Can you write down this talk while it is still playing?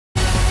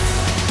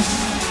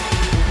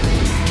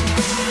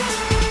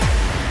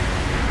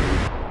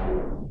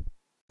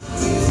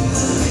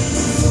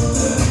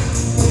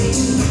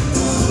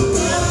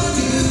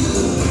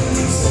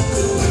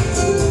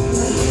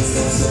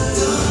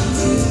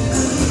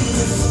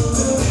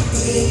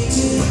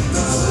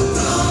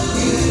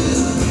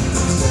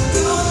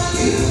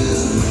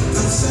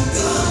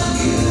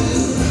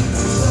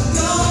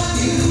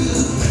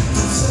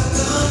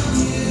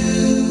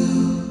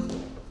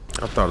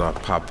thought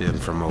I'd pop in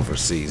from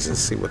overseas and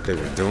see what they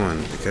were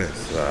doing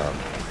because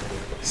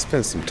it's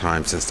been some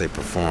time since they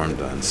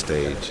performed on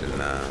stage,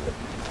 and I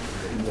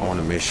want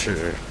to make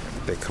sure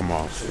they come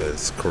off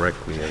as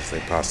correctly as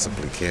they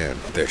possibly can.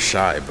 They're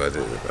shy, but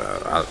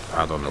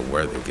I don't know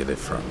where they get it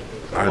from.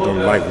 I don't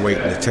like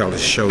waiting until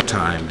it's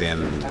showtime,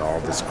 then all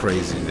this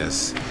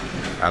craziness.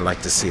 I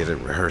like to see it at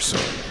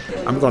rehearsal.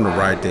 I'm going to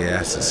ride their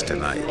asses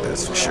tonight,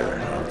 that's for sure.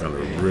 I'm going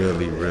to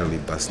really, really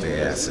bust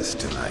their asses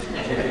tonight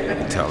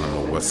and tell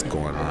them what's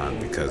going on,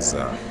 because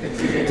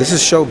this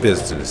is show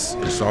business.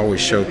 It's always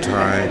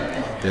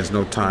showtime. There's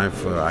no time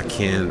for I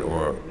can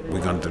or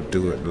we're going to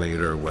do it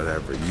later or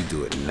whatever. You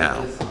do it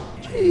now.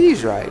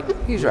 He's right.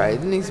 He's right.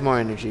 It needs more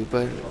energy,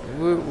 but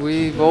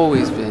we've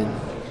always been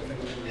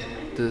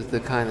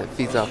the kind that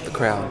feeds off the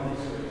crowd.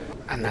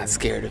 I'm not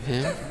scared of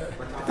him.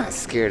 I'm not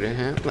scared of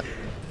him.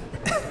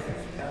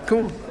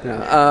 Come on.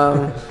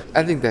 No,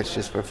 I think that's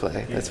just for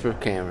play. That's for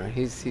camera.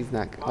 He's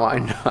not. Well,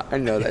 I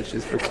know that's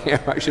just for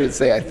camera. I shouldn't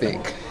say I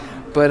think,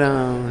 but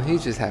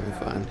he's just having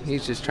fun.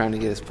 He's just trying to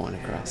get his point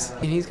across.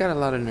 And he's got a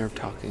lot of nerve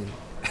talking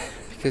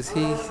because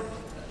he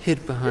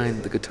hid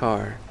behind the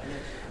guitar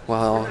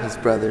while all his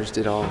brothers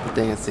did all the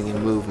dancing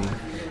and moving,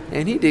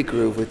 and he did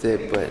groove with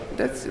it. But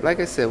that's, like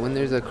I said, when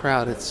there's a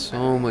crowd, it's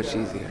so much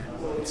easier.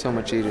 It's so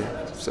much easier.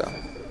 So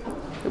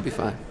he'll be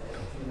fine.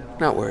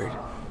 Not worried.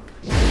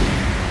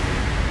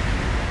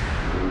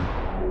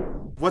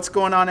 What's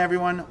going on,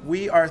 everyone?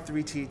 We are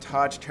 3T,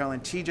 Taj, Terrell,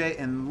 and TJ,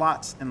 and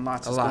lots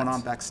is going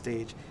on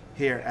backstage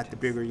here at the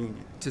Big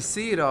Reunion. To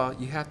see it all,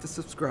 you have to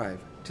subscribe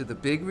to the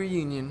Big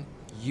Reunion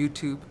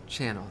YouTube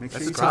channel. Make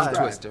sure That's you subscribe.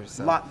 Twister.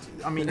 So.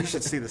 I mean, you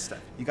should see this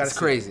stuff. You gotta it's see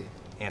crazy.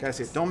 It. You gotta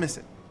see it. Don't miss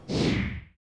it.